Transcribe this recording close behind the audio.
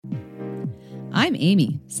I'm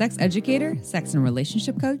Amy, sex educator, sex and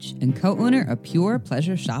relationship coach, and co-owner of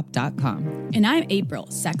PurePleasureShop.com. And I'm April,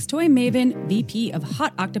 sex toy maven, VP of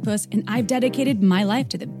Hot Octopus, and I've dedicated my life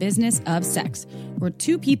to the business of sex. We're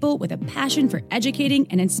two people with a passion for educating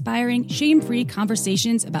and inspiring shame-free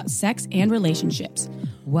conversations about sex and relationships.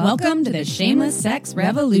 Welcome to the Shameless Sex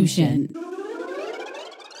Revolution.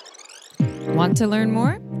 Want to learn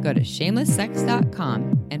more? Go to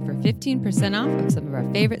shamelesssex.com, and for 15% off of some of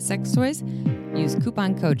our favorite sex toys, use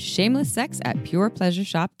coupon code shamelesssex at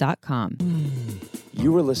purepleasureshop.com.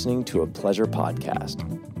 You were listening to a pleasure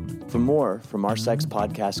podcast. For more from our sex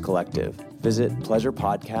podcast collective, visit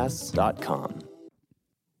pleasurepodcasts.com.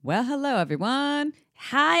 Well, hello, everyone.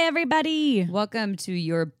 Hi, everybody. Welcome to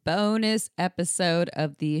your bonus episode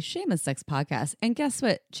of the Shameless Sex Podcast. And guess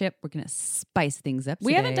what, Chip? We're going to spice things up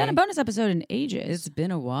We today. haven't done a bonus episode in ages. It's been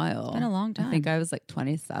a while. It's been a long time. I think I was like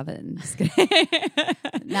 27. Just kidding.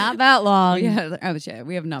 Not that long. Yeah,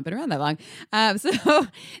 we have not been around that long. So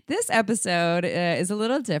this episode is a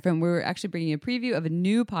little different. We're actually bringing a preview of a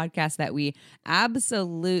new podcast that we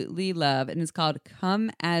absolutely love, and it's called Come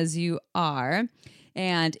As You Are.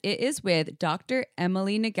 And it is with Dr.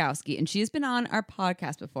 Emily Nagoski. And she's been on our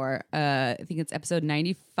podcast before. I think it's episode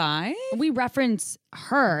 95. We reference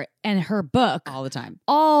her and her book All the time.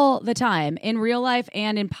 All the time in real life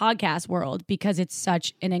and in podcast world because it's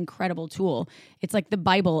such an incredible tool. It's like the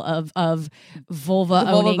Bible of vulva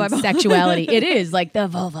owning sexuality. It is like the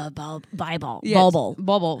vulva Bible. Yes,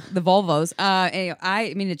 Bulble, the Volvos.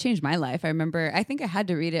 I mean, it changed my life. I remember, I think I had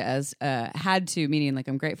to read it as, had to, meaning like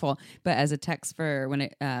I'm grateful, but as a text for when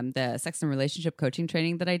it, the sex and relationship coaching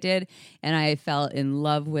training that I did, and I fell in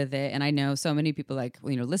love with it. And I know so many people like,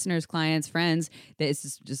 listeners, clients, friends, that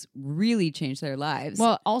it's just really changed their lives.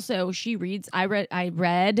 Well, also she reads, I read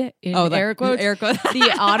in air quotes,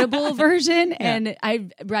 the Audible version, and I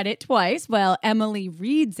read it twice. Well, Emily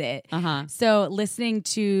reads it. So listening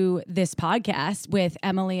to this podcast with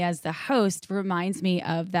Emily as the host reminds me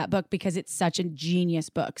of that book because it's such a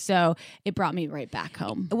genius book. So it brought me right back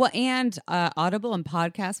home. Well, and Audible and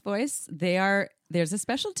podcast voice, there's a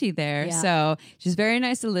specialty there. Yeah. So she's very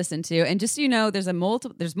nice to listen to. And just so you know, there's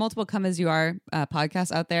multiple Come As You Are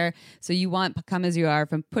podcasts out there. So you want Come As You Are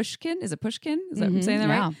from Pushkin. Is it Pushkin? Is that I'm saying that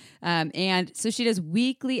right? And so she does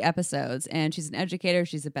weekly episodes, and she's an educator.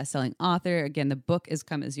 She's a best-selling author. Again, the book is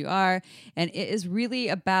Come As You Are. And it is really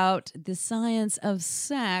about the science of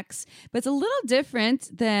sex, but it's a little different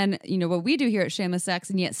than, what we do here at Shameless Sex,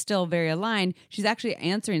 and yet still very aligned. She's actually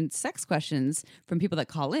answering sex questions from people that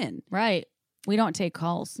call in. Right. We don't take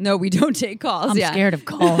calls. No, we don't take calls. I'm scared of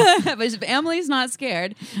calls. But if Emily's not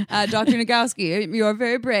scared, Dr. Nagoski, you are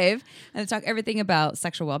very brave. And talk everything about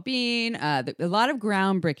sexual well-being, a lot of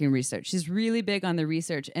groundbreaking research. She's really big on the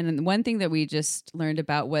research. And one thing that we just learned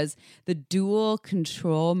about was the dual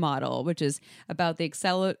control model, which is about the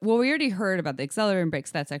accelerator. Well, we already heard about the accelerator and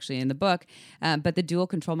brakes. That's actually in the book. But the dual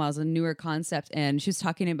control model is a newer concept. And she was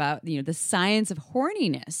talking about, the science of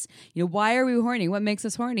horniness. Why are we horny? What makes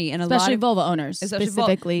us horny? And especially vulva owners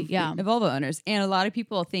specifically, vulva owners, and a lot of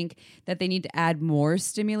people think that they need to add more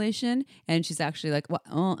stimulation, and she's actually like,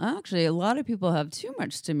 well, actually a lot of people have too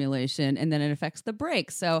much stimulation, and then it affects the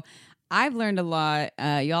brakes. So I've learned a lot.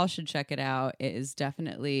 Y'all should check it out. It is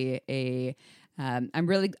definitely a I'm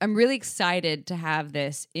really excited to have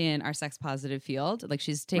this in our sex positive field. Like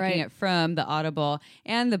she's taking it from the Audible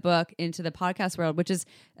and the book into the podcast world, which is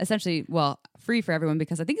essentially, free for everyone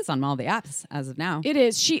because I think it's on all the apps as of now. It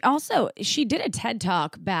is. She did a TED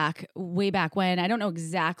Talk way back when. I don't know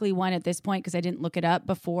exactly when at this point because I didn't look it up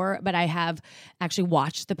before, but I have actually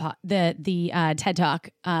watched the TED Talk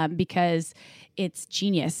because it's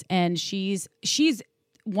genius, and she's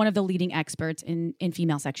one of the leading experts in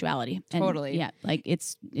female sexuality. And totally. Yeah. Like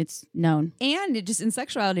it's known. And it just in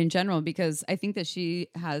sexuality in general, because I think that she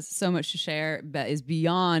has so much to share that is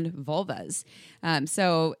beyond vulvas. And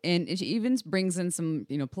she even brings in some,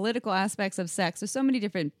 political aspects of sex. There's so many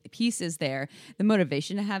different pieces there. The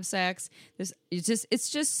motivation to have sex. It's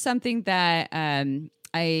just something that, I'm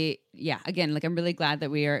really glad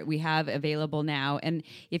that we have available now. And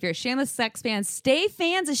if you're a Shameless Sex fan, stay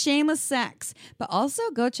fans of Shameless Sex, but also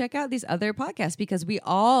go check out these other podcasts because we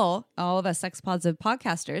all of us sex positive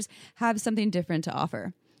podcasters have something different to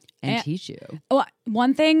offer and teach you. Well,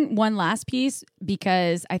 one last piece,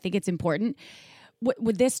 because I think it's important.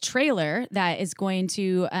 With this trailer that is going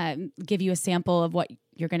to give you a sample of what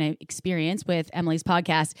you're going to experience with Emily's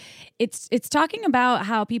podcast. It's talking about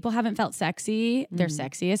how people haven't felt sexy. They're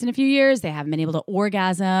sexiest in a few years. They haven't been able to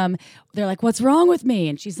orgasm. They're like, what's wrong with me?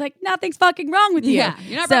 And she's like, nothing's fucking wrong with you. Yeah,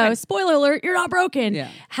 you're not so broken. spoiler alert, you're not broken. Yeah.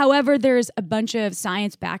 However, there's a bunch of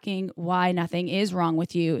science backing why nothing is wrong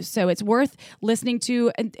with you. So it's worth listening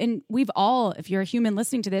to. And we've all, if you're a human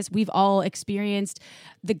listening to this, we've all experienced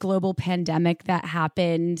the global pandemic that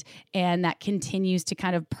happened and that continues to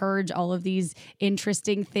kind of purge all of these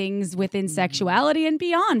interesting things within sexuality and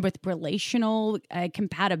beyond, with relational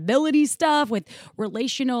compatibility stuff, with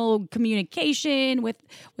relational communication, with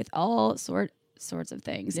all sorts of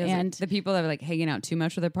things. There's and the people that are like hanging out too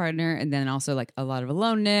much with their partner, and then also like a lot of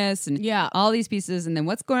aloneness and all these pieces. And then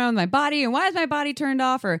what's going on with my body, and why is my body turned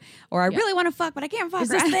off, or I really want to fuck but I can't fuck. Is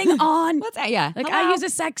this thing on? What's that? Yeah, like hello? I use a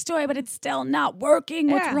sex toy but it's still not working.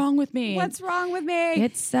 Yeah. What's wrong with me? What's wrong with me?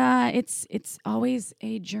 It's always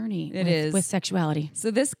a journey. With sexuality. So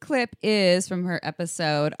this clip is from her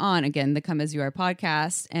episode on, again, the Come As You Are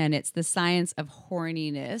podcast, and it's the Science of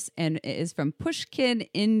Horniness, and it is from Pushkin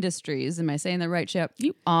Industries. Am I saying the right, Chip?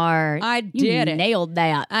 You are. I did it. Nailed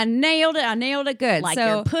that. I nailed it. I nailed it good. Like so,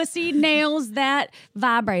 your pussy nails that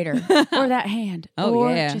vibrator or that hand. Oh,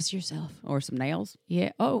 or yeah. just yourself. or some nails.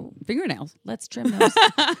 Yeah. Oh, Fingernails. let's trim those.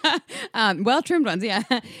 Well trimmed ones, yeah.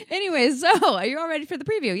 Anyways, so are you all ready for the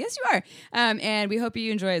preview? Yes, you are. And we hope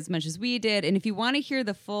you enjoy it as much as we did. And if you want to hear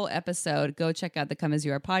the full episode, go check out the Come As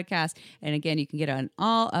You Are podcast. And again, you can get it on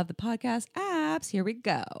all of the podcast apps. Here we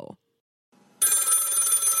go.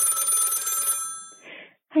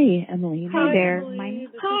 Hi, Emily. Hi there. Emily.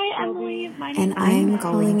 Hi, Emily. My And I'm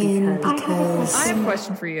calling in because I have a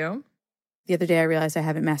question for you. the other day I realized I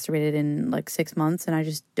haven't masturbated in like 6 months and I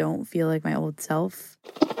just don't feel like my old self.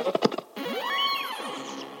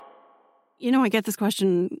 You know, I get this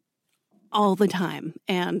question all the time,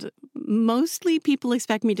 and mostly people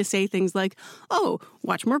expect me to say things like, oh,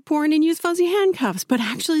 watch more porn and use fuzzy handcuffs. But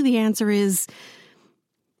actually the answer is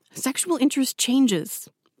sexual interest changes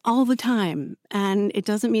all the time. And it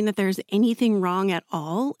doesn't mean that there's anything wrong at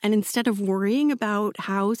all. And instead of worrying about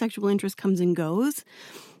how sexual interest comes and goes,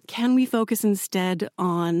 can we focus instead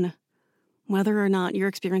on whether or not you're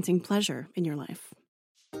experiencing pleasure in your life?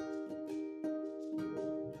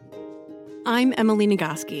 I'm Emily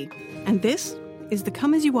Nagoski, and this is the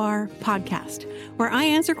Come As You Are podcast, where I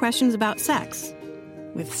answer questions about sex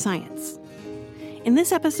with science. In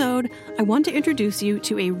this episode, I want to introduce you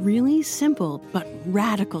to a really simple but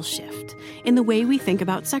radical shift in the way we think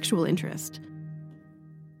about sexual interest.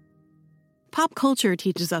 Pop culture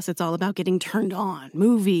teaches us it's all about getting turned on.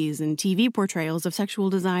 Movies and TV portrayals of sexual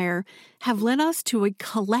desire have led us to a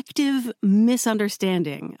collective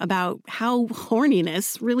misunderstanding about how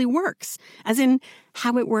horniness really works, as in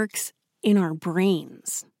how it works in our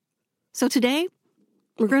brains. So today,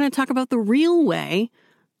 we're going to talk about the real way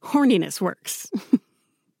horniness works.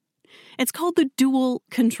 It's called the dual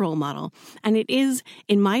control model, and it is,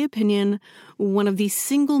 in my opinion, one of the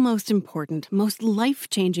single most important, most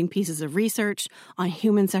life-changing pieces of research on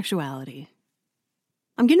human sexuality.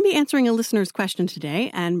 I'm going to be answering a listener's question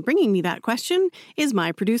today, and bringing me that question is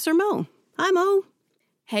my producer, Mo. Hi, Mo.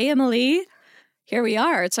 Hey, Emily. Here we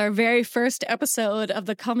are. It's our very first episode of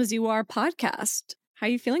the Come As You Are podcast. How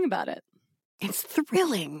are you feeling about it? It's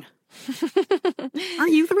thrilling.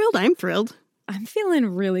 Aren't you thrilled? I'm thrilled. I'm feeling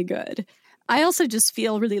really good. I also just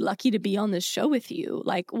feel really lucky to be on this show with you.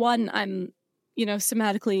 Like, one, I'm,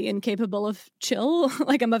 somatically incapable of chill.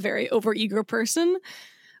 Like, I'm a very overeager person.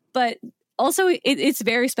 But also, it's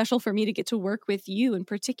very special for me to get to work with you in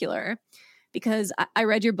particular, because I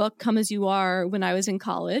read your book, Come As You Are, when I was in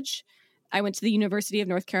college. I went to the University of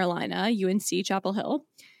North Carolina, UNC Chapel Hill.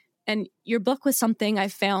 And your book was something I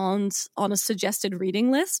found on a suggested reading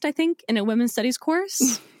list, I think, in a women's studies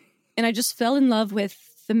course. And I just fell in love with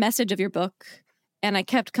the message of your book. And I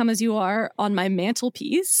kept Come As You Are on my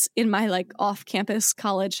mantelpiece in my off-campus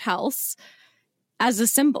college house as a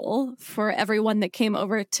symbol for everyone that came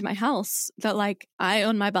over to my house that I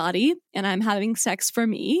own my body and I'm having sex for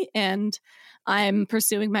me and I'm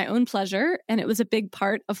pursuing my own pleasure. And it was a big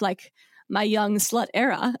part of my young slut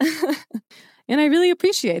era. And I really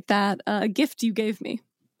appreciate that gift you gave me.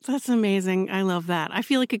 That's amazing. I love that. I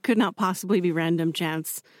feel like it could not possibly be random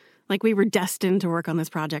chance. Like we were destined to work on this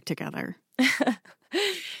project together.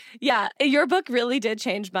 Yeah, your book really did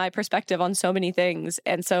change my perspective on so many things.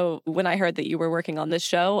 And so when I heard that you were working on this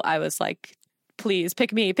show, I was like, please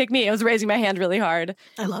pick me. I was raising my hand really hard.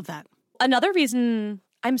 I love that. Another reason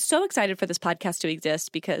I'm so excited for this podcast to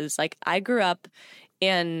exist, because I grew up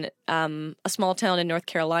in a small town in North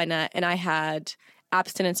Carolina, and I had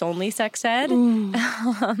abstinence only sex ed. And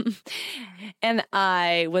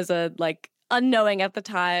I was a unknowing at the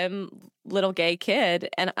time little gay kid,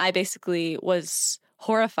 and I basically was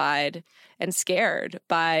horrified and scared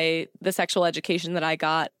by the sexual education that I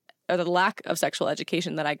got, or the lack of sexual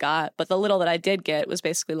education that I got. But the little that I did get was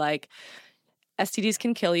basically like, STDs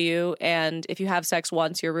can kill you, and if you have sex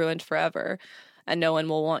once, you're ruined forever, and no one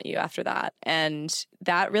will want you after that. And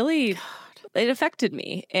that really, it affected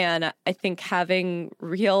me. And I think having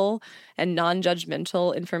real and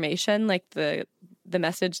non-judgmental information, like the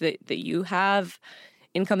message that you have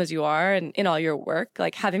in Come As You Are and in all your work,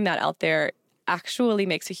 like having that out there actually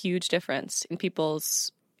makes a huge difference in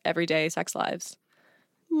people's everyday sex lives.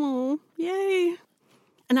 Oh, yay.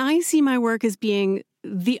 And I see my work as being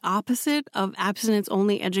the opposite of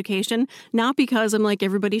abstinence-only education, not because I'm like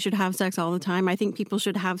everybody should have sex all the time. I think people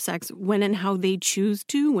should have sex when and how they choose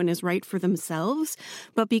to, when is right for themselves,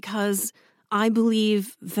 but because I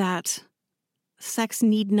believe that sex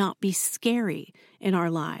need not be scary in our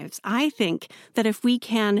lives. I think that if we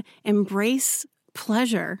can embrace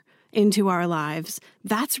pleasure into our lives,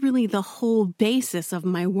 that's really the whole basis of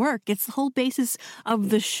my work. It's the whole basis of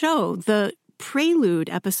the show. The Prelude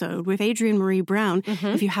episode with Adrienne Marie Brown.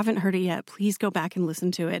 If you haven't heard it yet, please go back and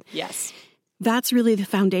listen to it. Yes. That's really the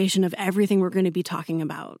foundation of everything we're going to be talking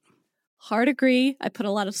about. Hard agree. I put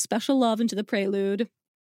a lot of special love into the Prelude.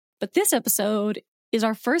 But this episode is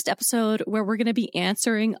our first episode where we're going to be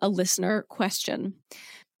answering a listener question.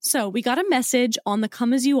 So we got a message on the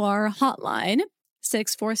Come As You Are hotline,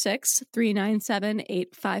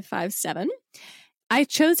 646-397-8557. I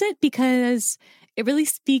chose it because it really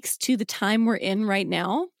speaks to the time we're in right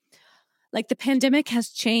now. Like, the pandemic has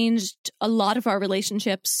changed a lot of our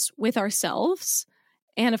relationships with ourselves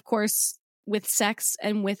and, of course, with sex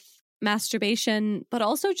and with masturbation, but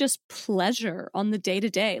also just pleasure on the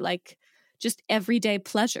day-to-day, like just everyday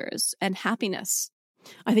pleasures and happiness.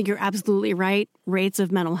 I think you're absolutely right. Rates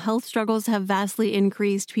of mental health struggles have vastly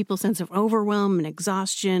increased. People's sense of overwhelm and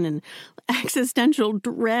exhaustion and existential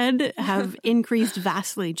dread have increased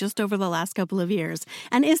vastly just over the last couple of years.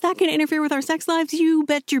 And is that going to interfere with our sex lives? You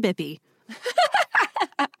bet your bippy.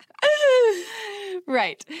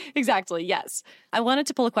 Right. Exactly. Yes. I wanted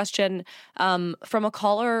to pull a question from a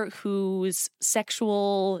caller whose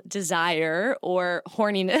sexual desire or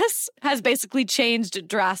horniness has basically changed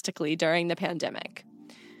drastically during the pandemic.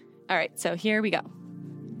 All right. So here we go.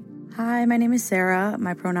 Hi, my name is Sarah.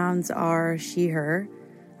 My pronouns are she, her.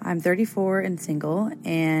 I'm 34 and single,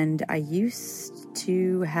 and I used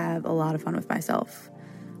to have a lot of fun with myself.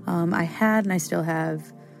 I had and I still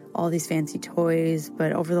have all these fancy toys,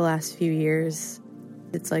 but over the last few years,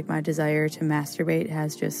 it's like my desire to masturbate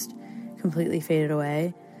has just completely faded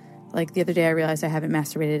away. Like, the other day I realized I haven't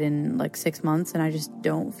masturbated in like 6 months, and I just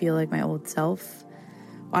don't feel like my old self.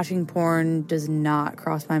 Watching porn does not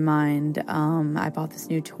cross my mind. I bought this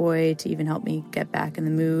new toy to even help me get back in the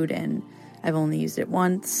mood, and I've only used it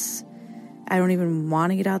once. I don't even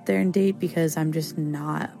want to get out there and date because I'm just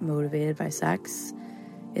not motivated by sex.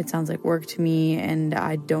 It sounds like work to me, and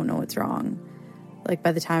I don't know what's wrong. Like,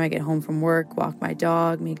 by the time I get home from work, walk my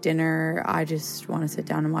dog, make dinner, I just want to sit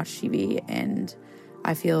down and watch TV, and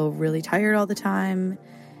I feel really tired all the time.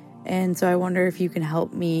 And so I wonder if you can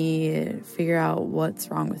help me figure out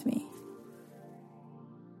what's wrong with me.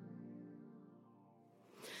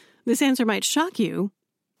 This answer might shock you,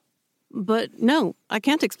 but no, I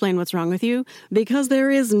can't explain what's wrong with you because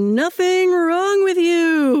there is nothing wrong with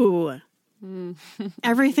you.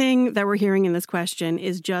 Everything that we're hearing in this question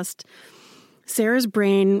is just Sarah's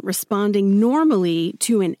brain responding normally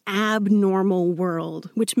to an abnormal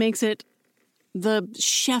world, which makes it the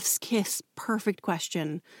chef's kiss perfect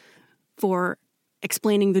question for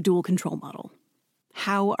explaining the dual control model,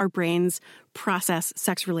 how our brains process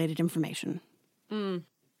sex-related information.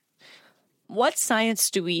 What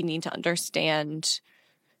science do we need to understand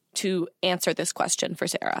to answer this question for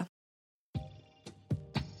Sarah?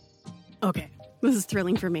 Okay, this is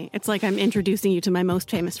thrilling for me. It's like I'm introducing you to my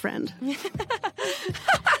most famous friend.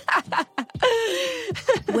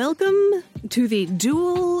 Welcome to the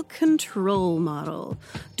dual control model.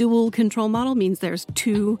 Dual control model means there's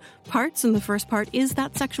two parts, and the first part is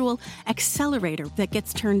that sexual accelerator that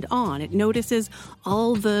gets turned on. It notices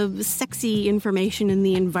all the sexy information in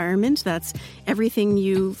the environment. That's everything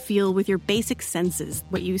you feel with your basic senses,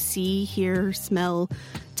 what you see, hear, smell,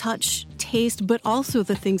 touch, taste, but also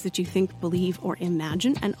the things that you think, believe, or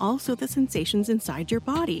imagine, and also the sensations inside your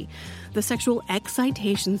body. The sexual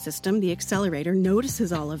excitation system, the accelerator,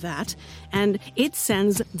 notices all of that, and it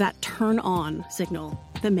sends that turn-on signal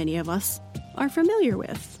that many of us are familiar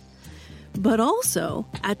with. But also,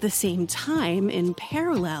 at the same time, in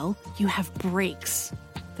parallel, you have brakes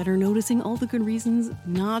that are noticing all the good reasons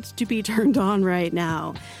not to be turned on right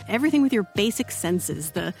now. Everything with your basic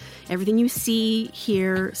senses, everything you see,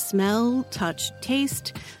 hear, smell, touch,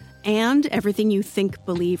 taste, and everything you think,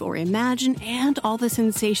 believe, or imagine, and all the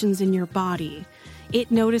sensations in your body. It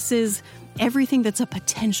notices everything that's a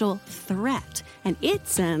potential threat, and it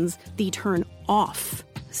sends the turn off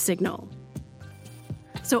signal.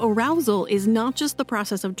 So arousal is not just the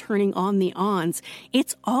process of turning on the ons,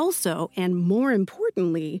 it's also, and more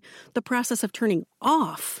importantly, the process of turning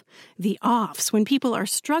off the offs. When people are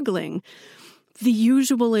struggling, the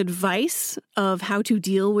usual advice of how to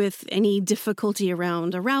deal with any difficulty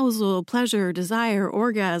around arousal, pleasure, desire,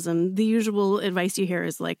 orgasm, the usual advice you hear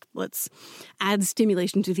is like, let's add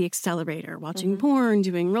stimulation to the accelerator, watching porn,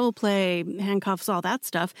 doing role play, handcuffs, all that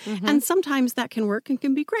stuff. And sometimes that can work and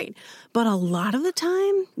can be great. But a lot of the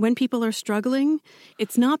time when people are struggling,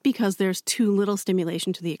 it's not because there's too little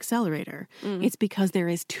stimulation to the accelerator. It's because there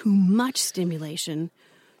is too much stimulation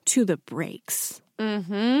to the brakes.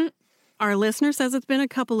 Our listener says it's been a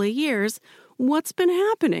couple of years. What's been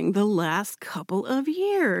happening the last couple of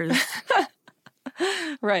years?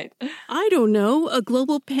 Right. I don't know. A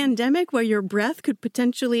global pandemic where your breath could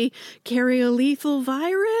potentially carry a lethal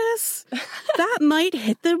virus? That might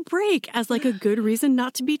hit the brake as like a good reason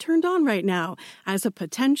not to be turned on right now, as a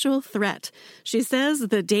potential threat. She says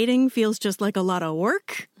the dating feels just like a lot of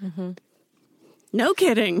work. No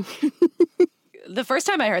kidding. The first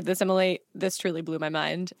time I heard this, Emily, this truly blew my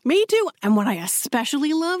mind. Me too. And what I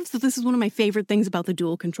especially love, so this is one of my favorite things about the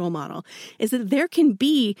dual control model, is that there can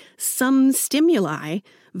be some stimuli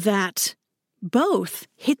that both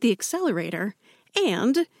hit the accelerator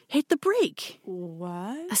and hit the brake.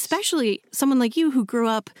 What? Especially someone like you who grew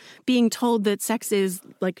up being told that sex is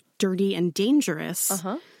like dirty and dangerous.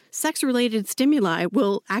 Sex-related stimuli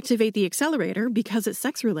will activate the accelerator because it's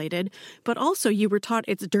sex-related, but also you were taught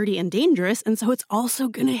it's dirty and dangerous, and so it's also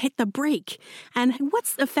going to hit the brake. And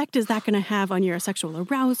what effect is that going to have on your sexual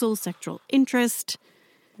arousal, sexual interest?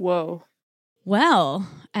 Whoa. Well,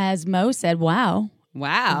 as Mo said, wow.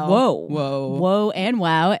 Wow. Whoa, and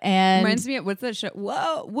wow. And Reminds me of, what's that show?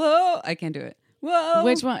 Whoa. I can't do it. Whoa.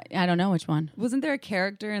 Which one? I don't know which one. Wasn't there a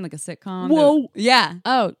character in like a sitcom? Whoa. Yeah.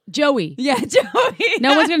 Oh, Joey. Yeah, Joey.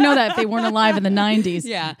 No one's going to know that if they weren't alive in the 90s.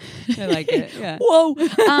 Yeah. I like it. Yeah. Whoa.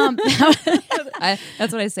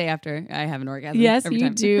 That's what I say after I have an orgasm. Yes, every you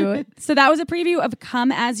time. do. So that was a preview of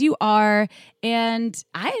Come As You Are. And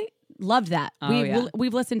I loved that.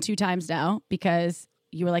 We've listened 2 times now because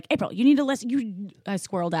you were like, April, you need to listen. I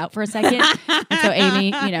squirreled out for a second. And so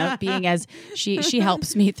Amy, being as she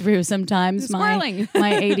helps me through sometimes my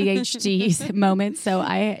ADHD moments. So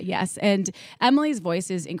yes. And Emily's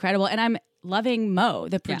voice is incredible. And I'm loving Mo,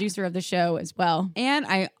 the producer of the show as well. And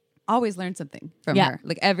I always learn something from her.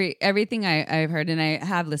 Like everything I've heard, and I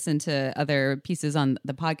have listened to other pieces on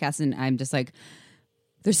the podcast, and I'm just like,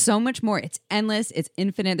 there's so much more. It's endless. It's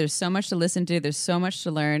infinite. There's so much to listen to. There's so much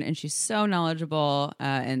to learn. And she's so knowledgeable.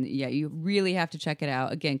 And yeah, you really have to check it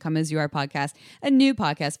out. Again, Come As You Are podcast, a new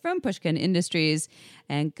podcast from Pushkin Industries.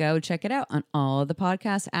 And go check it out on all the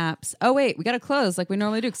podcast apps. Oh, wait, we got to close like we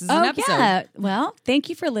normally do because this is an episode. Yeah. Well, thank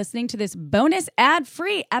you for listening to this bonus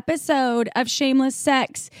ad-free episode of Shameless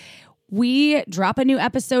Sex. We drop a new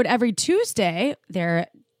episode every Tuesday. They're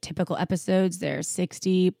typical episodes. They're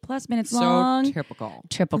 60 plus minutes long. So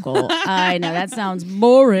typical. I know that sounds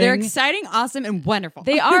boring. They're exciting, awesome, and wonderful.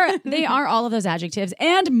 They are all of those adjectives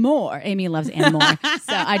and more. Amy loves and more.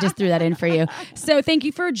 So I just threw that in for you. So thank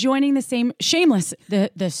you for joining the shameless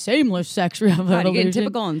sex revolution. Getting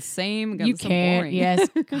typical and same. You can't. Boring. Yes.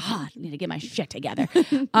 God, I need to get my shit together.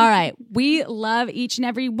 All right. We love each and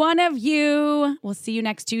every one of you. We'll see you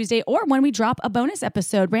next Tuesday or when we drop a bonus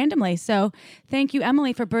episode randomly. So thank you,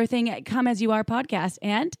 Emily, for birthing Come As You Are podcast,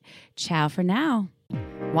 and ciao for now.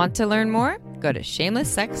 Want to learn more? Go to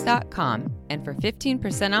shamelesssex.com, and for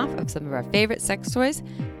 15% off of some of our favorite sex toys,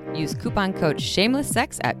 use coupon code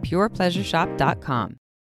shamelesssex at purepleasureshop.com.